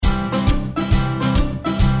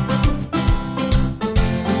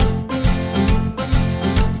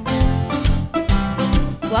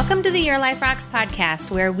Welcome to the Your Life Rocks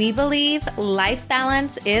podcast, where we believe life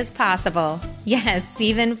balance is possible. Yes,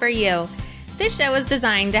 even for you. This show is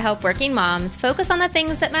designed to help working moms focus on the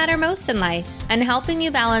things that matter most in life and helping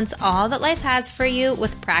you balance all that life has for you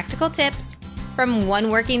with practical tips from one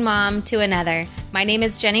working mom to another. My name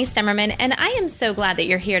is Jenny Stemmerman, and I am so glad that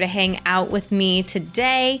you're here to hang out with me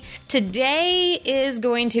today. Today is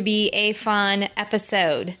going to be a fun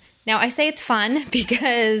episode. Now, I say it's fun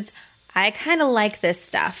because I kind of like this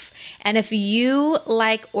stuff. And if you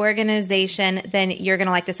like organization, then you're going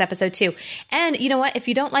to like this episode too. And you know what? If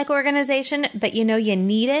you don't like organization, but you know you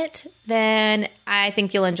need it, then I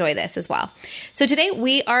think you'll enjoy this as well. So today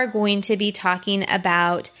we are going to be talking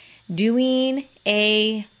about doing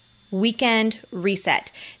a weekend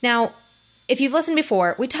reset. Now, if you've listened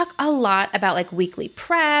before, we talk a lot about like weekly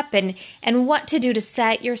prep and what to do to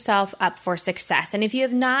set yourself up for success. And if you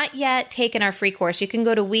have not yet taken our free course, you can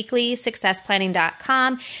go to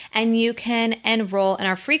weeklysuccessplanning.com and you can enroll in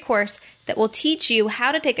our free course that will teach you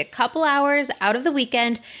how to take a couple hours out of the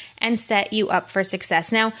weekend and set you up for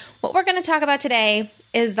success. Now, what we're going to talk about today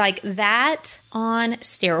is like that on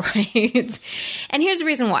steroids. And here's the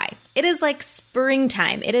reason why. It is like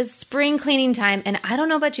springtime. It is spring cleaning time. And I don't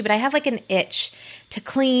know about you, but I have like an itch to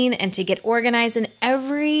clean and to get organized. And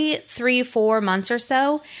every 3-4 months or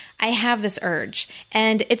so, I have this urge.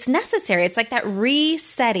 And it's necessary. It's like that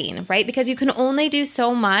resetting, right? Because you can only do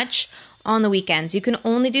so much on the weekends. You can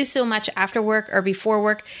only do so much after work or before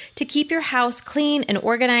work to keep your house clean and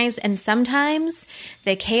organized. And sometimes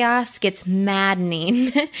the chaos gets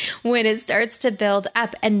maddening when it starts to build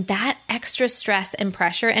up. And that extra stress and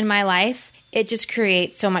pressure in my life, it just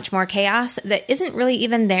creates so much more chaos that isn't really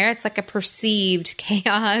even there. It's like a perceived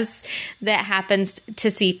chaos that happens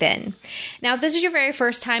to seep in. Now, if this is your very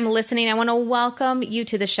first time listening, I want to welcome you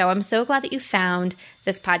to the show. I'm so glad that you found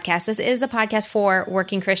this podcast. This is the podcast for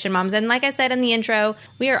working Christian moms. And like I said in the intro,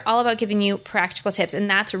 we are all about giving you practical tips. And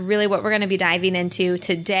that's really what we're going to be diving into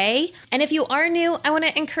today. And if you are new, I want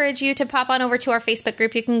to encourage you to pop on over to our Facebook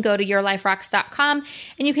group. You can go to yourliferocks.com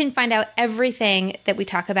and you can find out everything that we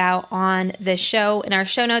talk about on this show in our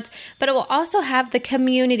show notes. But it will also have the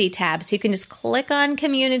community tab. So you can just click on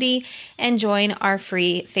community and join our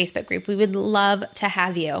free Facebook group. We would love to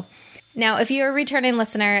have you. Now, if you're a returning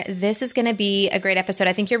listener, this is going to be a great episode.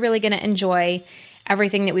 I think you're really going to enjoy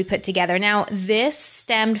everything that we put together. Now, this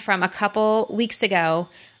stemmed from a couple weeks ago.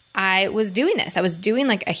 I was doing this. I was doing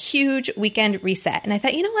like a huge weekend reset. And I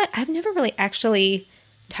thought, you know what? I've never really actually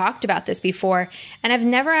talked about this before. And I've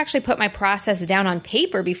never actually put my process down on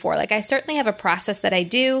paper before. Like I certainly have a process that I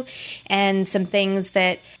do and some things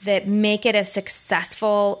that make it a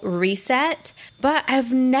successful reset, but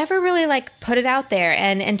I've never really like put it out there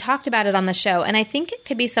and talked about it on the show. And I think it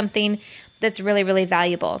could be something that's really, really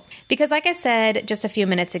valuable. Because like I said just a few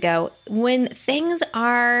minutes ago, when things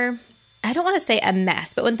are, I don't want to say a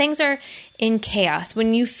mess, but when things are in chaos,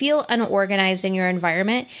 when you feel unorganized in your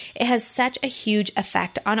environment, it has such a huge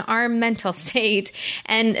effect on our mental state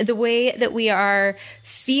and the way that we are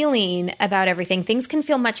feeling about everything. Things can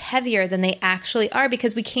feel much heavier than they actually are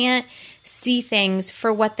because we can't see things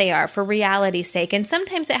for what they are, for reality's sake. And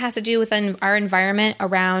sometimes it has to do with our environment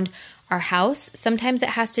around our house. Sometimes it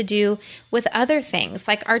has to do with other things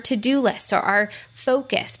like our to-do list or our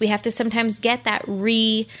focus. We have to sometimes get that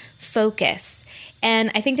refocus.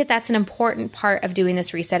 And I think that that's an important part of doing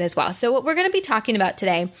this reset as well. So what we're going to be talking about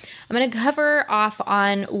today, I'm going to cover off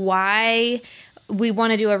on why we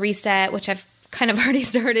want to do a reset, which I've kind of already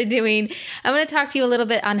started doing. I'm going to talk to you a little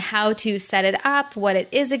bit on how to set it up, what it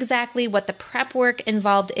is exactly, what the prep work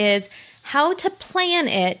involved is, how to plan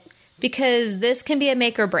it, because this can be a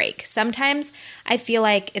make or break. Sometimes I feel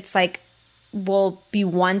like it's like we'll be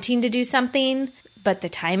wanting to do something, but the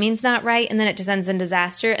timing's not right, and then it just ends in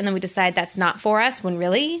disaster, and then we decide that's not for us, when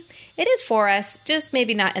really it is for us, just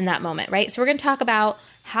maybe not in that moment, right? So we're going to talk about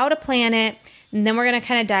how to plan it, and then we're going to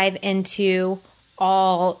kind of dive into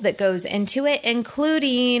all that goes into it,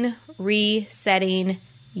 including resetting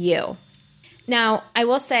you. Now, I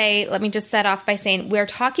will say, let me just set off by saying we're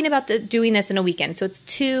talking about doing this in a weekend. So it's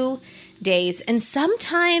 2 days, and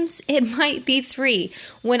sometimes it might be 3.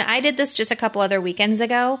 When I did this just a couple other weekends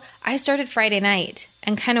ago, I started Friday night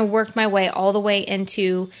and kind of worked my way all the way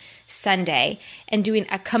into Sunday and doing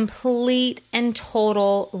a complete and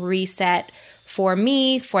total reset for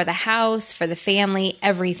me, for the house, for the family,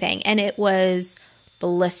 everything. And it was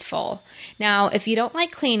blissful. Now, if you don't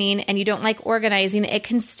like cleaning and you don't like organizing, it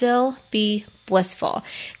can still be blissful.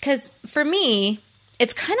 Because for me,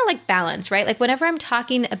 it's kind of like balance, right? Like whenever I'm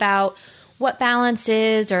talking about what balance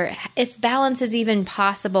is, or if balance is even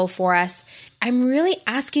possible for us, I'm really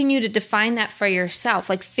asking you to define that for yourself.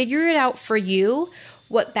 Like, figure it out for you,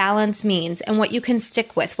 what balance means and what you can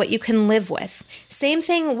stick with, what you can live with. Same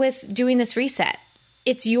thing with doing this reset.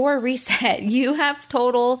 It's your reset. You have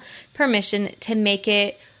total permission to make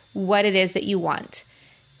it what it is that you want.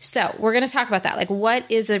 So we're going to talk about that. Like, what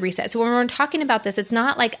is the reset? So when we're talking about this, it's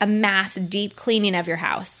not like a mass deep cleaning of your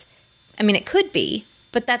house. I mean, it could be,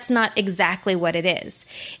 but that's not exactly what it is.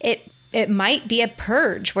 It might be a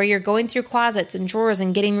purge where you're going through closets and drawers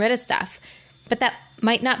and getting rid of stuff, but that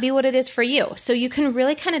might not be what it is for you. So you can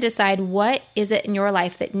really kind of decide, what is it in your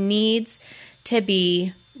life that needs to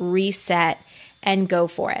be reset, and go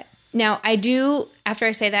for it. Now, after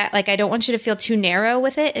I say that, like, I don't want you to feel too narrow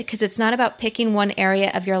with it, because it's not about picking one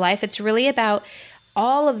area of your life. It's really about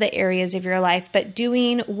all of the areas of your life, but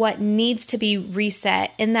doing what needs to be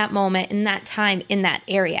reset in that moment, in that time, in that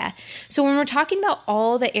area. So when we're talking about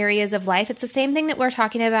all the areas of life, it's the same thing that we're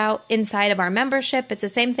talking about inside of our membership. It's the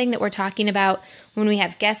same thing that we're talking about when we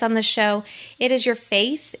have guests on the show. It is your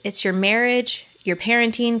faith, it's your marriage, your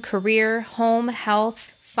parenting, career, home, health,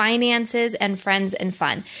 finances, and friends and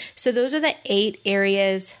fun. So those are the 8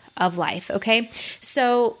 areas of life, okay?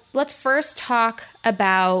 So let's first talk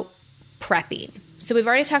about prepping. So we've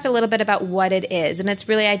already talked a little bit about what it is, and it's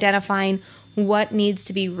really identifying what needs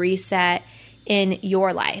to be reset in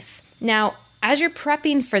your life. Now, as you're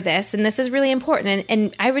prepping for this, and this is really important,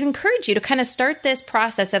 and I would encourage you to kind of start this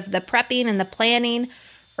process of the prepping and the planning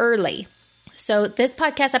early. So this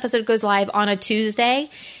podcast episode goes live on a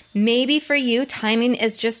Tuesday. Maybe for you, timing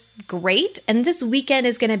is just great, and this weekend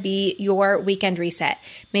is going to be your weekend reset.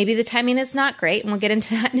 Maybe the timing is not great, and we'll get into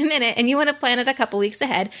that in a minute, and you want to plan it a couple weeks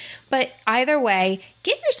ahead. But either way,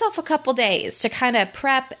 give yourself a couple days to kind of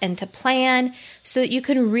prep and to plan so that you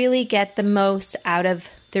can really get the most out of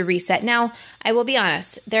the reset. Now, I will be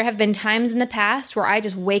honest, there have been times in the past where I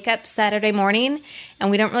just wake up Saturday morning and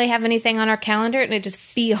we don't really have anything on our calendar, and it just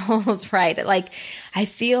feels right. Like, I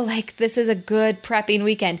feel like this is a good prepping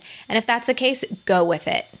weekend. And if that's the case, go with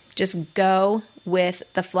it. Just go with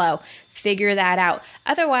the flow. Figure that out.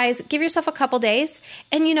 Otherwise, give yourself a couple days.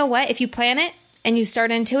 And you know what? If you plan it and you start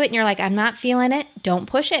into it and you're like, I'm not feeling it, don't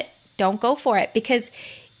push it. Don't go for it, because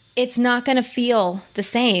it's not going to feel the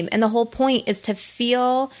same. And the whole point is to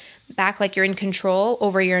feel back like you're in control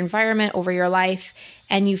over your environment, over your life,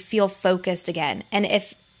 and you feel focused again. And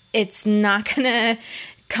if it's not going to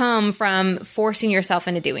come from forcing yourself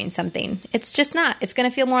into doing something, it's just not. It's going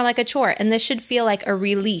to feel more like a chore. And this should feel like a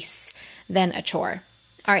release than a chore.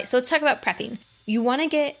 All right, so let's talk about prepping. You want to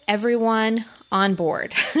get everyone on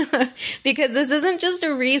board because this isn't just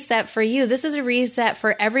a reset for you. This is a reset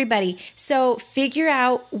for everybody. So figure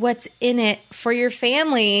out what's in it for your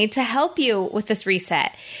family to help you with this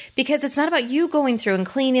reset, because it's not about you going through and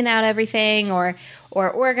cleaning out everything or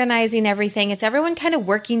organizing everything. It's everyone kind of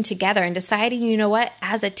working together and deciding, you know what,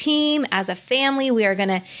 as a team, as a family, we are going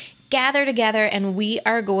to gather together and we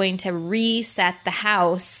are going to reset the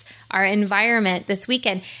house, our environment this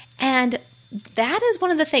weekend. And that is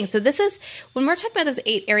one of the things. So this is, when we're talking about those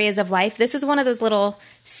 8 areas of life, this is one of those little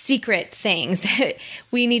secret things that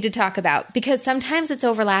we need to talk about, because sometimes it's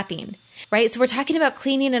overlapping, right? So we're talking about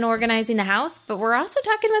cleaning and organizing the house, but we're also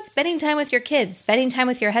talking about spending time with your kids, spending time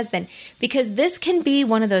with your husband, because this can be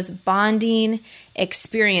one of those bonding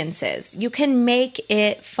experiences. You can make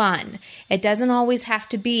it fun. It doesn't always have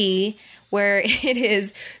to be where it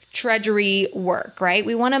is drudgery work, right?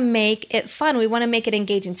 We want to make it fun. We want to make it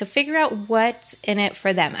engaging. So figure out what's in it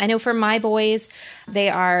for them. I know for my boys, they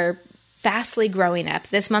are fastly growing up.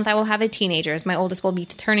 This month I will have a teenager. My oldest will be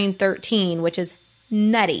turning 13, which is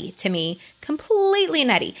nutty to me, completely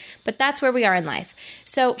nutty. But that's where we are in life.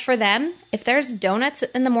 So for them, if there's donuts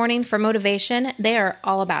in the morning for motivation, they are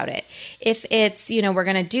all about it. If it's, we're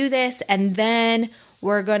going to do this and then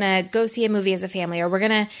we're going to go see a movie as a family, or we're going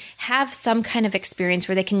to have some kind of experience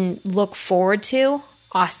where they can look forward to,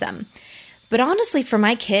 awesome. But honestly, for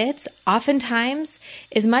my kids, oftentimes,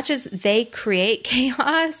 as much as they create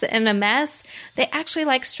chaos and a mess, they actually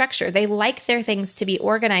like structure. They like their things to be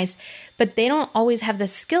organized, but they don't always have the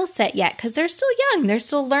skill set yet because they're still young. They're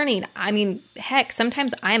still learning. I mean, heck,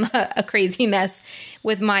 sometimes I'm a crazy mess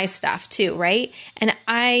with my stuff too, right? And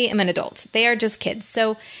I am an adult. They are just kids.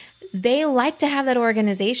 So they like to have that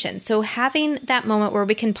organization. So having that moment where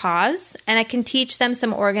we can pause and I can teach them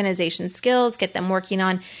some organization skills, get them working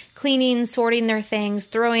on cleaning, sorting their things,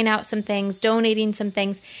 throwing out some things, donating some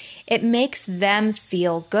things, it makes them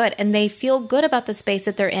feel good. And they feel good about the space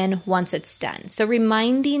that they're in once it's done. So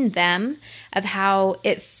reminding them of how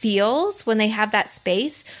it feels when they have that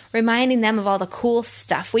space, reminding them of all the cool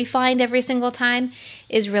stuff we find every single time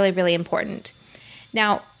is really, really important.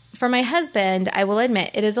 Now, for my husband, I will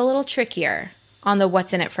admit it is a little trickier on the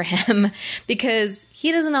what's in it for him because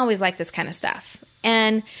he doesn't always like this kind of stuff.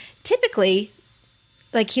 And typically,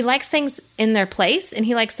 he likes things in their place and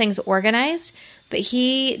he likes things organized, but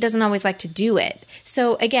he doesn't always like to do it.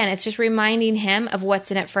 So again, it's just reminding him of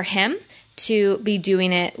what's in it for him to be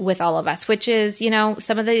doing it with all of us, which is,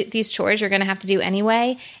 some of these chores you're going to have to do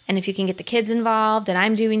anyway. And if you can get the kids involved and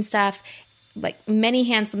I'm doing stuff, many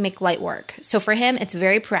hands make light work. So for him, it's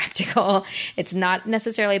very practical. It's not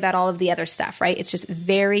necessarily about all of the other stuff, right? It's just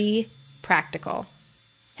very practical.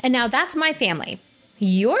 And now that's my family.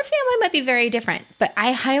 Your family might be very different, but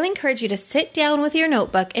I highly encourage you to sit down with your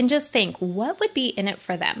notebook and just think, what would be in it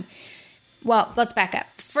for them? Well, let's back up.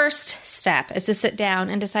 First step is to sit down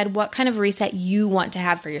and decide what kind of reset you want to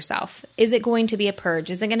have for yourself. Is it going to be a purge?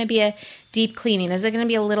 Is it going to be a deep cleaning? Is it going to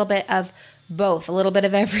be a little bit of both, a little bit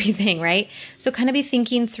of everything, right? So kind of be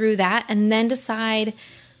thinking through that and then decide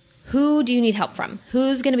who do you need help from?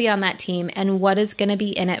 Who's going to be on that team and what is going to be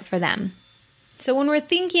in it for them? So when we're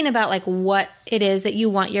thinking about what it is that you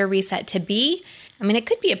want your reset to be, it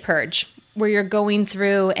could be a purge where you're going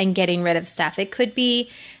through and getting rid of stuff. It could be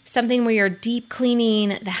something where you're deep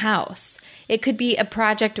cleaning the house. It could be a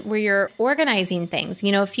project where you're organizing things.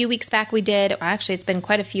 A few weeks back actually it's been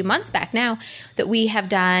quite a few months back now that we have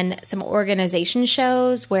done some organization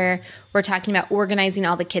shows where we're talking about organizing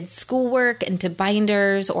all the kids' schoolwork into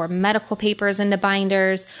binders or medical papers into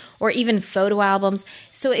binders or even photo albums.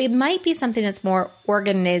 So it might be something that's more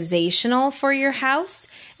organizational for your house.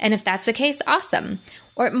 And if that's the case, awesome.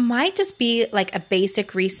 Or it might just be a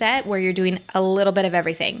basic reset where you're doing a little bit of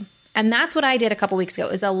everything. And that's what I did a couple weeks ago,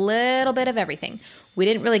 is a little bit of everything. We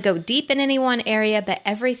didn't really go deep in any one area, but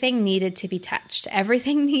everything needed to be touched.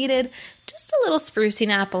 Everything needed just a little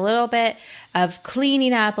sprucing up, a little bit of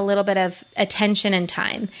cleaning up, a little bit of attention and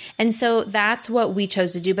time. And so that's what we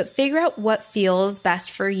chose to do, but figure out what feels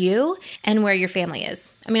best for you and where your family is.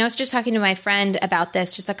 I was just talking to my friend about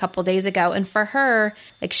this just a couple days ago, and for her,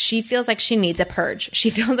 she feels like she needs a purge. She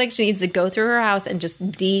feels like she needs to go through her house and just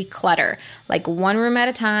declutter, one room at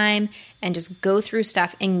a time, and just go through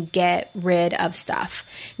stuff and get rid of stuff.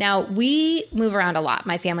 Now, we move around a lot,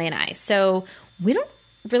 my family and I, so we don't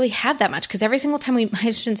really have that much because every single time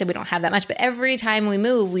I shouldn't say we don't have that much, but every time we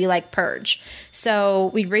move, we purge.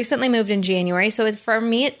 So we recently moved in January. So for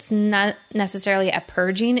me, it's not necessarily a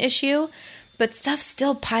purging issue, but stuff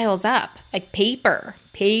still piles up, paper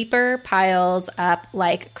piles up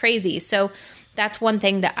like crazy. So that's one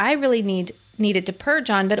thing that I really needed to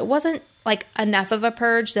purge on, but it wasn't enough of a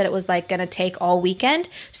purge that it was going to take all weekend.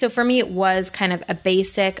 So for me, it was kind of a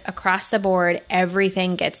basic across the board,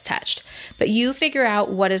 everything gets touched. But you figure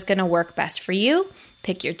out what is going to work best for you.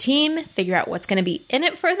 Pick your team, figure out what's going to be in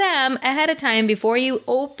it for them ahead of time before you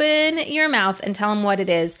open your mouth and tell them what it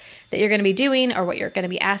is that you're going to be doing or what you're going to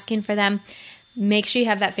be asking for them. Make sure you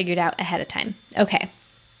have that figured out ahead of time. Okay.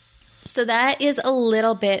 So that is a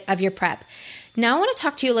little bit of your prep. Now I want to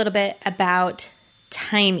talk to you a little bit about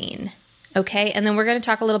timing. Okay, and then we're going to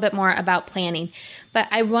talk a little bit more about planning. But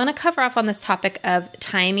I want to cover off on this topic of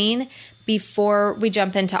timing before we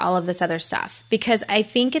jump into all of this other stuff, because I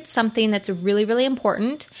think it's something that's really, really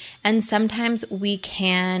important. And sometimes we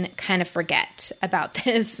can kind of forget about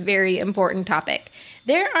this very important topic.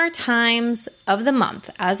 There are times of the month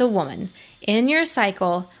as a woman in your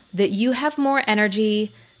cycle that you have more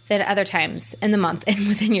energy than other times in the month and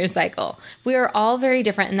within your cycle. We are all very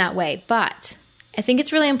different in that way, but I think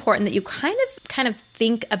it's really important that you kind of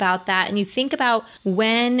think about that and you think about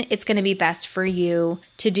when it's going to be best for you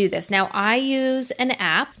to do this. Now, I use an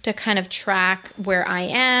app to kind of track where I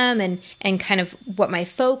am and kind of what my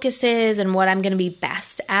focus is and what I'm going to be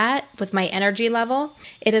best at with my energy level.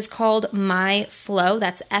 It is called MyFlow.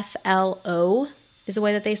 That's FLO. Is the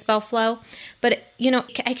way that they spell flow. But,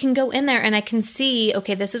 I can go in there and I can see,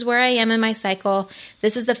 okay, this is where I am in my cycle.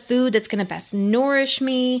 This is the food that's going to best nourish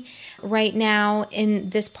me right now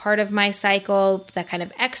in this part of my cycle, that kind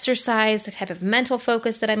of exercise, the type of mental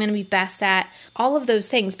focus that I'm going to be best at, all of those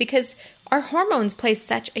things, because our hormones play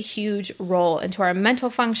such a huge role into our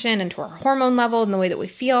mental function, into our hormone level, and the way that we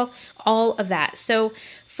feel, all of that. So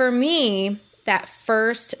for me, that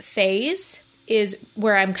first phase is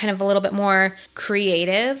where I'm kind of a little bit more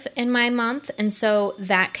creative in my month. And so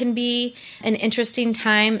that can be an interesting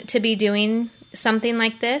time to be doing something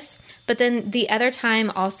like this. But then the other time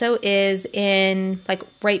also is in like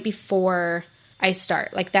right before I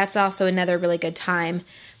start. Like that's also another really good time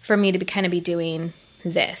for me to kind of be doing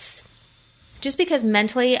this. Just because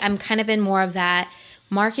mentally I'm kind of in more of that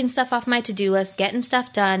marking stuff off my to-do list, getting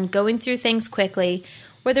stuff done, going through things quickly,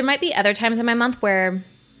 where there might be other times in my month where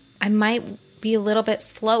I might be a little bit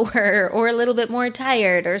slower or a little bit more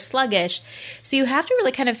tired or sluggish. So you have to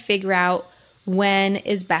really kind of figure out when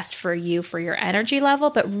is best for you for your energy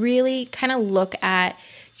level, but really kind of look at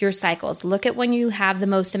your cycles. Look at when you have the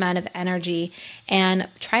most amount of energy and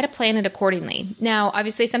try to plan it accordingly. Now,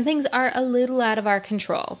 obviously, some things are a little out of our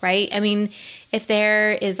control, right? I mean, if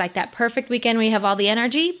there is like that perfect weekend where you have all the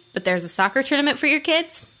energy, but there's a soccer tournament for your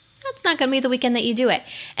kids, that's not going to be the weekend that you do it.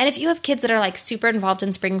 And if you have kids that are like super involved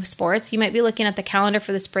in spring sports, you might be looking at the calendar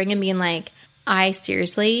for the spring and being like, I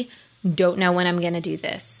seriously don't know when I'm going to do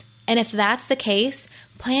this. And if that's the case,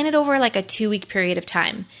 plan it over like a 2-week period of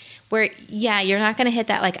time where, yeah, you're not going to hit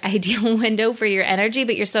that like ideal window for your energy,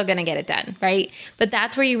 but you're still going to get it done, right? But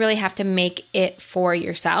that's where you really have to make it for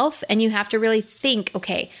yourself. And you have to really think,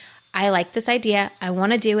 okay, I like this idea. I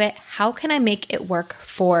want to do it. How can I make it work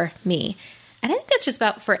for me? And I think that's just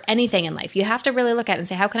about for anything in life. You have to really look at it and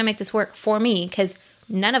say, how can I make this work for me? Because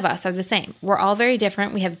none of us are the same. We're all very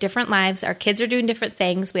different. We have different lives. Our kids are doing different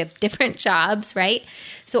things. We have different jobs, right?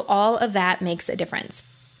 So all of that makes a difference.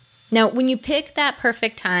 Now, when you pick that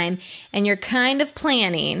perfect time and you're kind of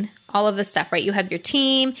planning all of the stuff, right? You have your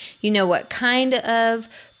team, you know what kind of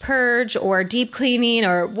purge or deep cleaning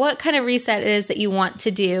or what kind of reset it is that you want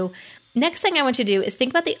to do. Next thing I want you to do is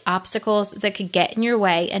think about the obstacles that could get in your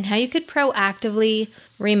way and how you could proactively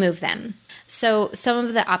remove them. So some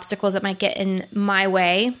of the obstacles that might get in my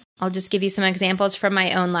way, I'll just give you some examples from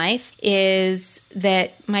my own life, is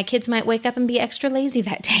that my kids might wake up and be extra lazy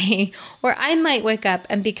that day, or I might wake up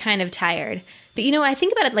and be kind of tired. But I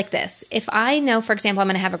think about it like this. If I know, for example, I'm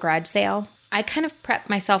going to have a garage sale, I kind of prep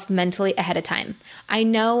myself mentally ahead of time. I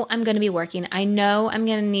know I'm going to be working. I know I'm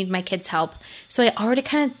going to need my kids' help. So I already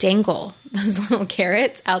kind of dangle those little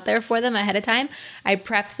carrots out there for them ahead of time. I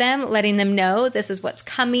prep them, letting them know this is what's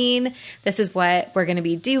coming. This is what we're going to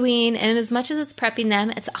be doing. And as much as it's prepping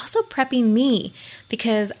them, it's also prepping me,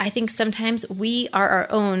 because I think sometimes we are our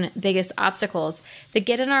own biggest obstacles that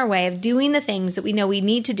get in our way of doing the things that we know we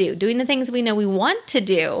need to do, doing the things we know we want to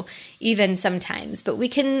do, even sometimes, but we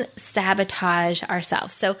can sabotage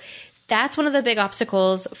ourselves. So that's one of the big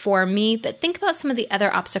obstacles for me, but think about some of the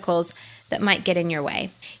other obstacles that might get in your way.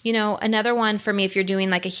 Another one for me, if you're doing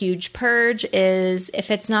like a huge purge, is if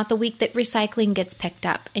it's not the week that recycling gets picked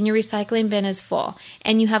up and your recycling bin is full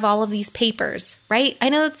and you have all of these papers, right? I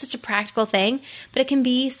know that's such a practical thing, but it can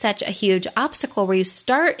be such a huge obstacle where you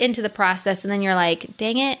start into the process and then you're like,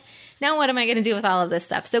 dang it, now what am I going to do with all of this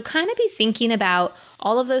stuff? So kind of be thinking about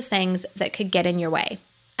all of those things that could get in your way.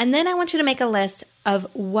 And then I want you to make a list of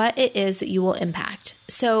what it is that you will impact.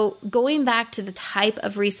 So going back to the type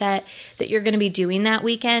of reset that you're going to be doing that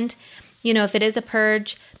weekend, if it is a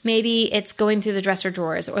purge, maybe it's going through the dresser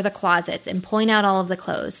drawers or the closets and pulling out all of the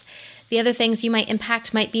clothes. The other things you might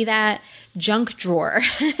impact might be that junk drawer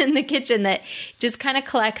in the kitchen that just kind of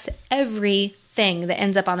collects everything that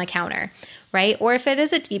ends up on the counter, right? Or if it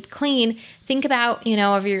is a deep clean, think about,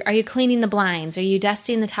 are you cleaning the blinds? Are you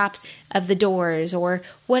dusting the tops of the doors or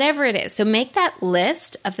whatever it is? So make that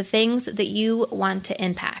list of the things that you want to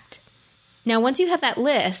impact. Now, once you have that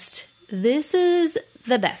list, this is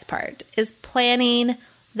the best part, is planning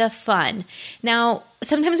the fun. Now,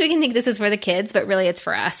 sometimes we can think this is for the kids, but really it's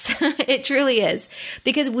for us. It truly is,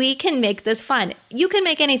 because we can make this fun. You can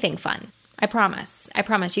make anything fun. I promise.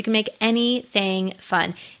 You can make anything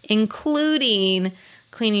fun, including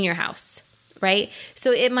cleaning your house, right?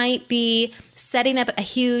 So it might be setting up a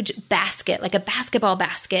huge basket, like a basketball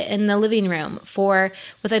basket in the living room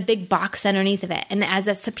with a big box underneath of it. And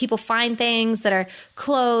as people find things that are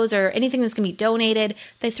clothes or anything that's going to be donated,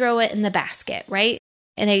 they throw it in the basket, right?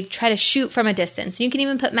 And they try to shoot from a distance. You can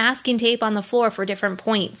even put masking tape on the floor for different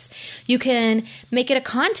points. You can make it a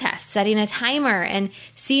contest, setting a timer and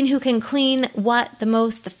seeing who can clean what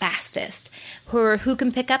the fastest, or who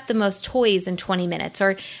can pick up the most toys in 20 minutes.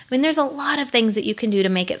 There's a lot of things that you can do to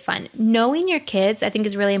make it fun. Knowing your kids, I think,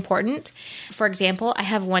 is really important. For example, I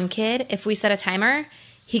have one kid, if we set a timer,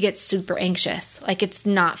 he gets super anxious. Like, it's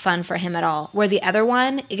not fun for him at all. Where the other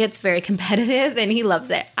one, it gets very competitive and he loves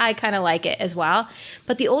it. I kind of like it as well.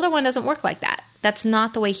 But the older one doesn't work like that. That's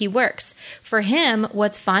not the way he works. For him,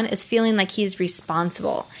 what's fun is feeling like he's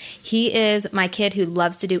responsible. He is my kid who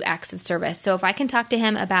loves to do acts of service. So if I can talk to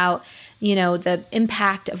him about, the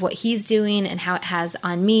impact of what he's doing and how it has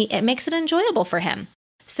on me, it makes it enjoyable for him.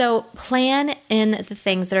 So plan in the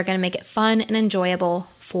things that are going to make it fun and enjoyable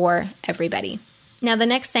for everybody. Now, the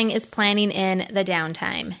next thing is planning in the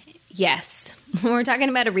downtime. Yes, when we're talking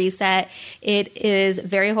about a reset, it is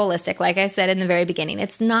very holistic. Like I said in the very beginning,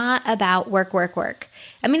 it's not about work.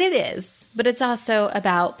 I mean, it is, but it's also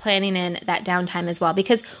about planning in that downtime as well.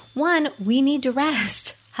 Because one, we need to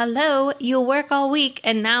rest. Hello, you'll work all week,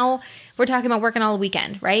 and now we're talking about working all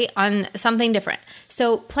weekend, right? On something different.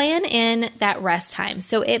 So plan in that rest time.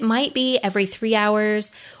 So it might be every 3 hours,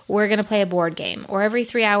 we're going to play a board game, or every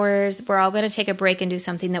 3 hours, we're all going to take a break and do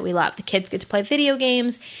something that we love. The kids get to play video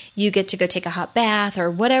games, you get to go take a hot bath, or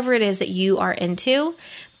whatever it is that you are into,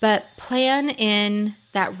 but plan in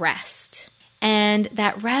that rest. And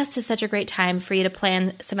that rest is such a great time for you to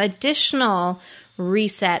plan some additional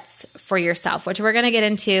resets for yourself, which we're going to get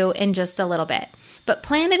into in just a little bit. But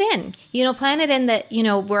plan it in. Plan it in that,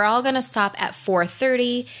 we're all going to stop at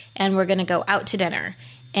 4:30 and we're going to go out to dinner.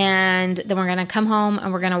 And then we're going to come home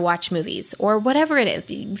and we're going to watch movies or whatever it is.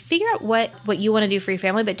 Figure out what you want to do for your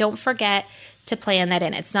family, but don't forget to plan that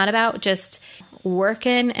in. It's not about just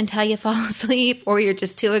working until you fall asleep or you're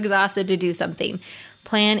just too exhausted to do something.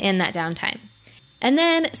 Plan in that downtime. And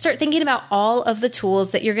then start thinking about all of the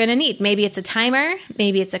tools that you're going to need. Maybe it's a timer,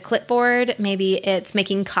 maybe it's a clipboard, maybe it's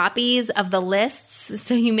making copies of the lists.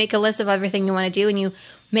 So you make a list of everything you want to do and you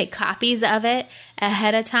make copies of it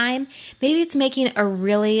ahead of time. Maybe it's making a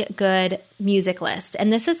really good music list.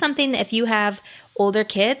 And this is something that if you have older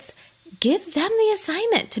kids, give them the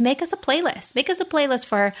assignment to make us a playlist. Make us a playlist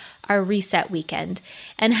for our reset weekend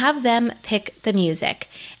and have them pick the music.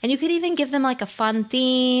 And you could even give them like a fun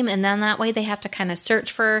theme, and then that way they have to kind of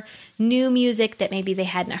search for new music that maybe they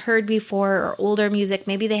hadn't heard before, or older music.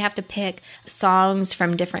 Maybe they have to pick songs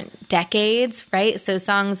from different decades, right? So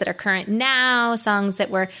songs that are current now, songs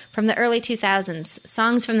that were from the early 2000s,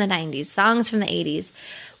 songs from the 90s, songs from the 80s,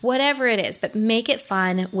 whatever it is, but make it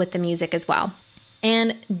fun with the music as well.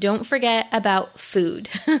 And don't forget about food,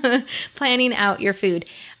 planning out your food.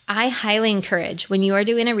 I highly encourage when you are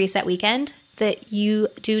doing a reset weekend that you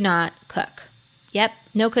do not cook. Yep,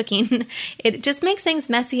 no cooking. It just makes things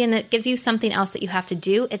messy and it gives you something else that you have to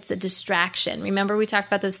do. It's a distraction. Remember we talked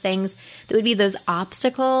about those things that would be those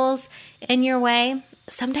obstacles in your way?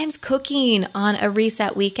 Sometimes cooking on a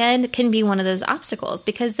reset weekend can be one of those obstacles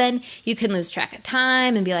because then you can lose track of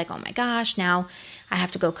time and be like, oh my gosh, now I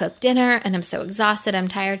have to go cook dinner and I'm so exhausted, I'm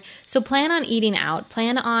tired. So plan on eating out.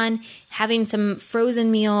 Plan on having some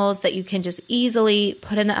frozen meals that you can just easily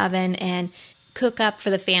put in the oven and cook up for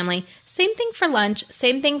the family. Same thing for lunch,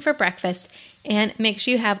 same thing for breakfast. And make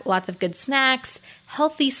sure you have lots of good snacks,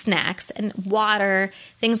 healthy snacks, and water,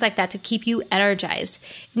 things like that to keep you energized.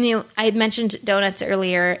 I had mentioned donuts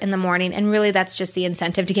earlier in the morning, and really that's just the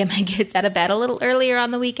incentive to get my kids out of bed a little earlier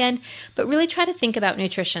on the weekend. But really try to think about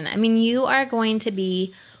nutrition. I mean, you are going to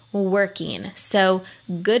be working. So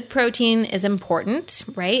good protein is important,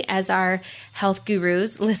 right? As our health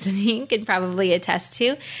gurus listening can probably attest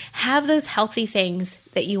to. Have those healthy things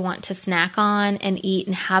that you want to snack on and eat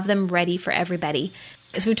and have them ready for everybody.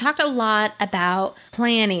 So we talked a lot about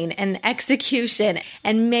planning and execution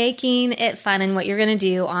and making it fun and what you're going to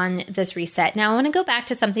do on this reset. Now I want to go back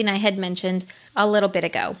to something I had mentioned a little bit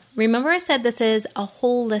ago. Remember I said this is a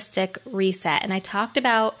holistic reset, and I talked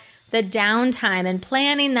about the downtime and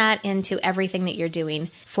planning that into everything that you're doing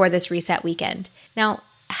for this reset weekend. Now,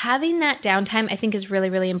 having that downtime I think is really,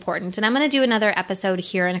 really important. And I'm going to do another episode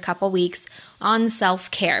here in a couple weeks on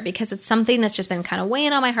self-care because it's something that's just been kind of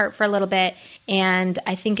weighing on my heart for a little bit. And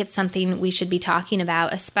I think it's something we should be talking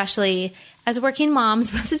about, especially as working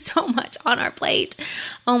moms with so much on our plate.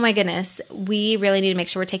 Oh my goodness, we really need to make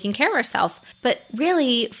sure we're taking care of ourselves. But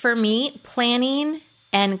really, for me, planning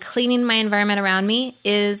and cleaning my environment around me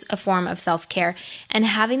is a form of self-care. And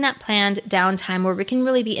having that planned downtime where we can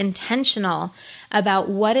really be intentional about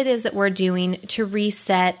what it is that we're doing to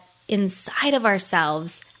reset inside of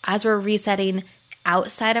ourselves as we're resetting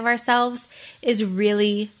outside of ourselves is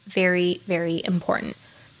really very, very important.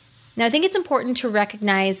 Now, I think it's important to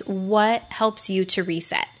recognize what helps you to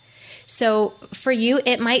reset. So for you,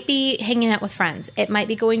 it might be hanging out with friends. It might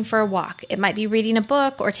be going for a walk. It might be reading a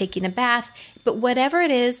book or taking a bath. But whatever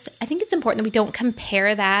it is, I think it's important that we don't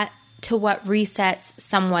compare that to what resets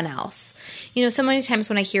someone else. So many times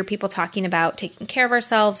when I hear people talking about taking care of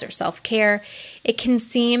ourselves or self-care, it can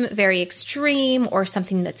seem very extreme or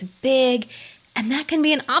something that's big. And that can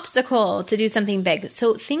be an obstacle to do something big.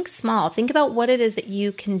 So think small. Think about what it is that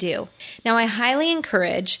you can do. Now, I highly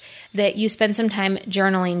encourage that you spend some time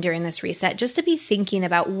journaling during this reset, just to be thinking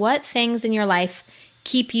about what things in your life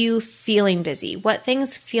keep you feeling busy, what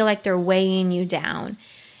things feel like they're weighing you down,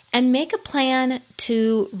 and make a plan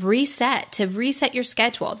to reset your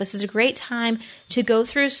schedule. This is a great time to go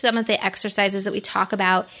through some of the exercises that we talk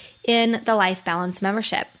about in the Life Balance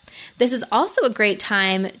membership. This is also a great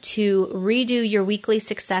time to redo your weekly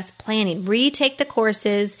success planning, retake the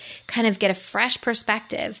courses, kind of get a fresh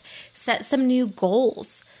perspective, set some new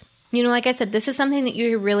goals. Like I said, this is something that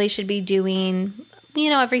you really should be doing,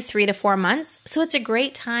 every 3 to 4 months. So it's a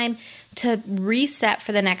great time to reset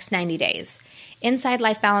for the next 90 days. Inside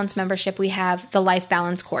Life Balance membership, we have the Life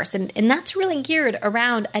Balance course, and that's really geared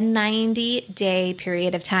around a 90-day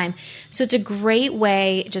period of time. So it's a great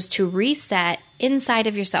way just to reset inside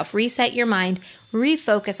of yourself, reset your mind,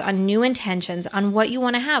 refocus on new intentions, on what you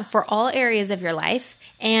want to have for all areas of your life,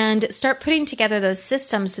 and start putting together those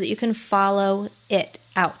systems so that you can follow it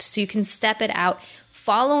out, so you can step it out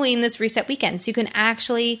following this reset weekend, so you can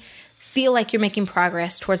actually feel like you're making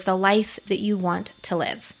progress towards the life that you want to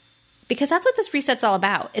live. Because that's what this reset's all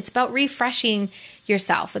about. It's about refreshing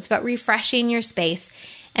yourself. It's about refreshing your space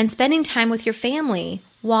and spending time with your family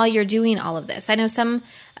while you're doing all of this. I know some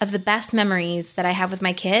of the best memories that I have with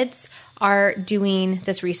my kids are doing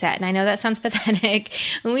this reset. And I know that sounds pathetic.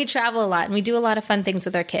 And we travel a lot and we do a lot of fun things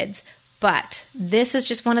with our kids. But this is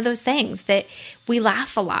just one of those things that we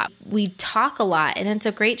laugh a lot, we talk a lot, and it's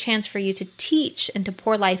a great chance for you to teach and to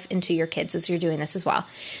pour life into your kids as you're doing this as well.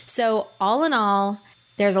 So all in all,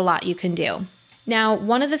 there's a lot you can do. Now,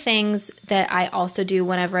 one of the things that I also do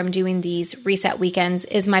whenever I'm doing these reset weekends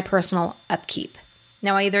is my personal upkeep.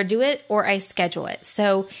 Now, I either do it or I schedule it.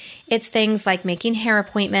 So it's things like making hair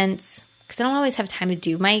appointments, because I don't always have time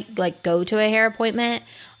to go to a hair appointment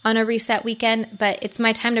on a reset weekend, but it's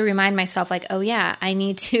my time to remind myself oh yeah, I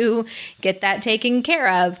need to get that taken care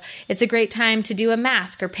of. It's a great time to do a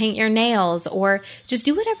mask or paint your nails or just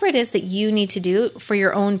do whatever it is that you need to do for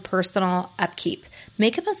your own personal upkeep.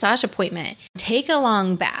 Make a massage appointment, take a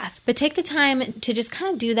long bath, but take the time to just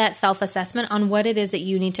kind of do that self-assessment on what it is that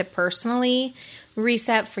you need to personally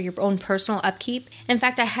reset for your own personal upkeep. In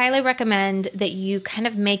fact, I highly recommend that you kind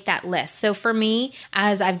of make that list. So for me,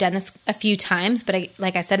 as I've done this a few times, but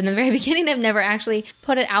like I said in the very beginning, I've never actually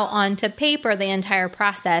put it out onto paper, the entire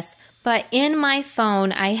process. But in my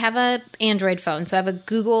phone, I have an Android phone, so I have a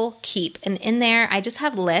Google Keep. And in there, I just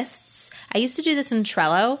have lists. I used to do this in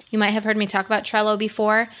Trello. You might have heard me talk about Trello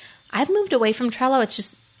before. I've moved away from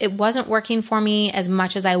Trello. It wasn't working for me as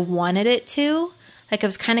much as I wanted it to. I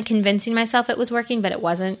was kind of convincing myself it was working, but it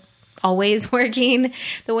wasn't always working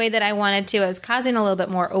the way that I wanted to. It was causing a little bit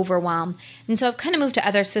more overwhelm. And so I've kind of moved to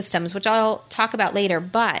other systems, which I'll talk about later.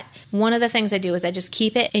 But one of the things I do is I just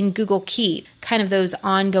keep it in Google Keep, kind of those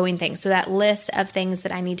ongoing things. So that list of things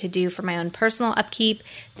that I need to do for my own personal upkeep,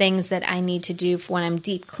 things that I need to do for when I'm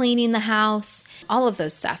deep cleaning the house, all of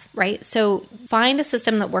those stuff, right? So find a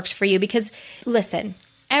system that works for you because, listen,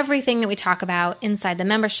 everything that we talk about inside the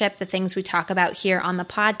membership, the things we talk about here on the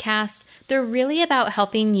podcast, they're really about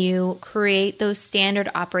helping you create those standard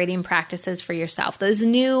operating practices for yourself, those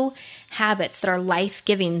new habits that are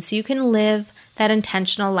life-giving so you can live that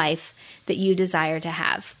intentional life that you desire to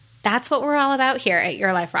have. That's what we're all about here at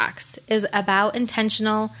Your Life Rocks, is about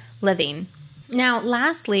intentional living. Now,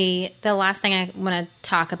 lastly, the last thing I want to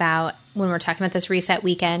talk about when we're talking about this reset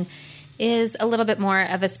weekend is a little bit more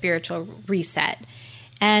of a spiritual reset.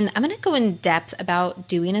 And I'm going to go in depth about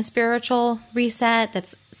doing a spiritual reset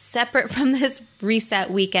that's separate from this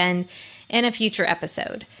reset weekend in a future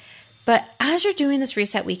episode. But as you're doing this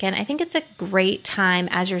reset weekend, I think it's a great time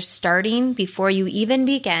as you're starting, before you even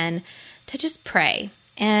begin, to just pray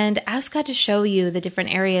and ask God to show you the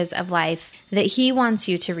different areas of life that He wants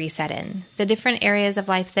you to reset in, the different areas of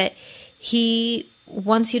life that He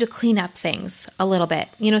wants you to clean up things a little bit.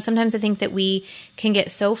 Sometimes I think that we can get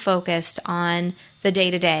so focused on the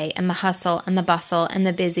day-to-day and the hustle and the bustle and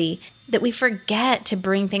the busy that we forget to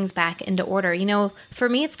bring things back into order. For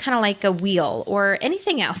me, it's kind of like a wheel or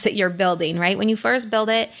anything else that you're building, right? When you first build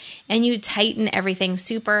it and you tighten everything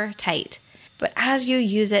super tight. But as you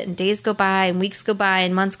use it and days go by and weeks go by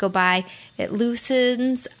and months go by, it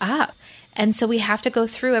loosens up. And so we have to go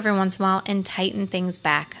through every once in a while and tighten things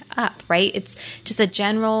back up, right? It's just a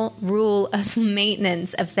general rule of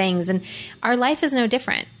maintenance of things. And our life is no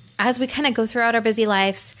different. As we kind of go throughout our busy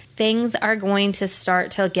lives, things are going to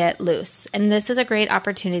start to get loose. And this is a great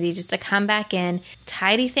opportunity just to come back in,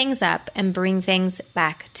 tidy things up, and bring things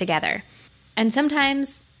back together. And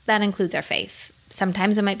sometimes that includes our faith.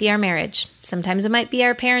 Sometimes it might be our marriage. Sometimes it might be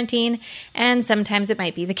our parenting. And sometimes it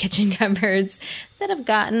might be the kitchen cupboards that have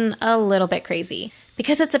gotten a little bit crazy.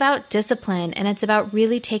 Because it's about discipline and it's about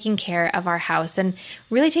really taking care of our house and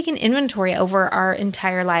really taking inventory over our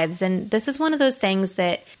entire lives. And this is one of those things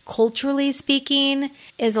that, culturally speaking,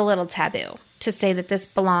 is a little taboo to say that this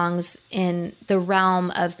belongs in the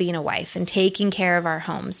realm of being a wife and taking care of our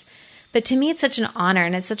homes. But to me, it's such an honor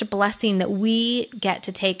and it's such a blessing that we get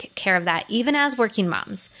to take care of that, even as working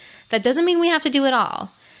moms. That doesn't mean we have to do it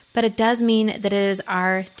all, but it does mean that it is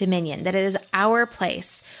our dominion, that it is our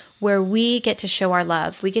place where we get to show our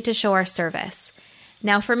love, we get to show our service.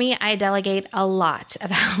 Now, for me, I delegate a lot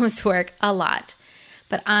of housework, a lot,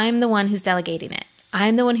 but I'm the one who's delegating it.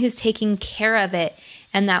 I'm the one who's taking care of it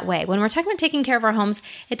in that way. When we're talking about taking care of our homes,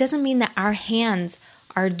 it doesn't mean that our hands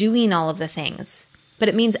are doing all of the things, but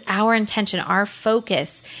it means our intention, our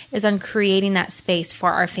focus is on creating that space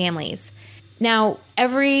for our families. Now,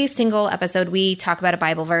 every single episode, we talk about a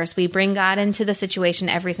Bible verse. We bring God into the situation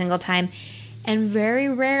every single time. And very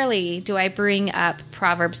rarely do I bring up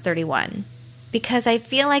Proverbs 31 because I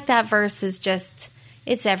feel like that verse is just,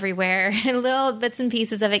 it's everywhere. Little bits and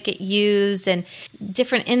pieces of it get used and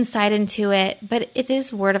different insight into it, but it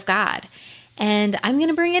is Word of God. And I'm going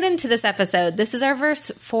to bring it into this episode. This is our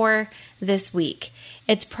verse for this week.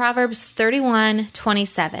 It's Proverbs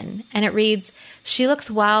 31:27, and it reads, "She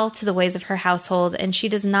looks well to the ways of her household, and she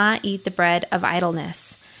does not eat the bread of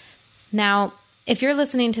idleness." Now, if you're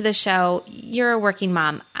listening to this show, you're a working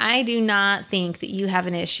mom. I do not think that you have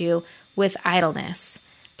an issue with idleness.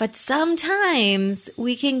 But sometimes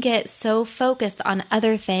we can get so focused on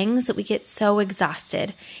other things that we get so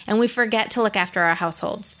exhausted and we forget to look after our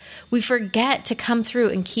households. We forget to come through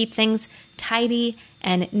and keep things tidy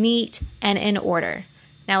and neat and in order.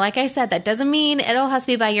 Now, like I said, that doesn't mean it all has to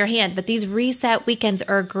be by your hand, but these reset weekends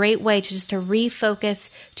are a great way to refocus,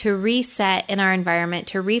 to reset in our environment,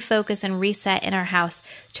 to refocus and reset in our house,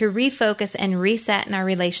 to refocus and reset in our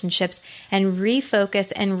relationships, and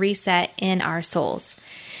refocus and reset in our souls.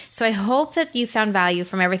 So I hope that you found value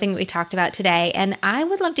from everything that we talked about today, and I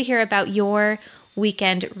would love to hear about your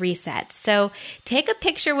weekend resets. So take a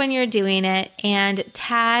picture when you're doing it and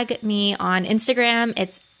tag me on Instagram.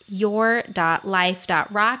 It's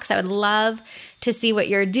your.life.rocks. I would love to see what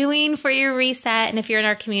you're doing for your reset. And if you're in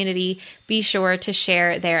our community, be sure to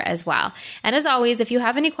share there as well. And as always, if you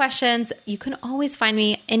have any questions, you can always find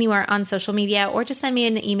me anywhere on social media or just send me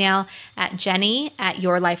an email at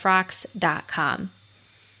jenny@yourliferocks.com.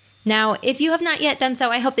 Now, if you have not yet done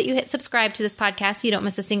so, I hope that you hit subscribe to this podcast so you don't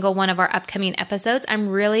miss a single one of our upcoming episodes. I'm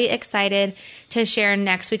really excited to share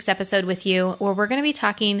next week's episode with you, where we're going to be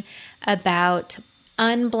talking about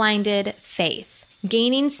unblinded faith,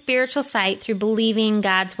 gaining spiritual sight through believing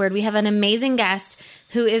God's word. We have an amazing guest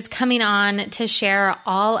who is coming on to share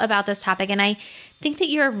all about this topic, and I think that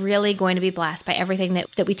you're really going to be blessed by everything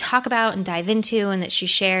that we talk about and dive into and that she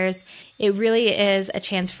shares. It really is a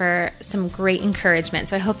chance for some great encouragement.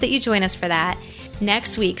 So I hope that you join us for that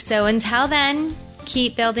next week. So until then,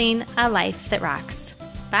 keep building a life that rocks.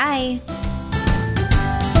 Bye.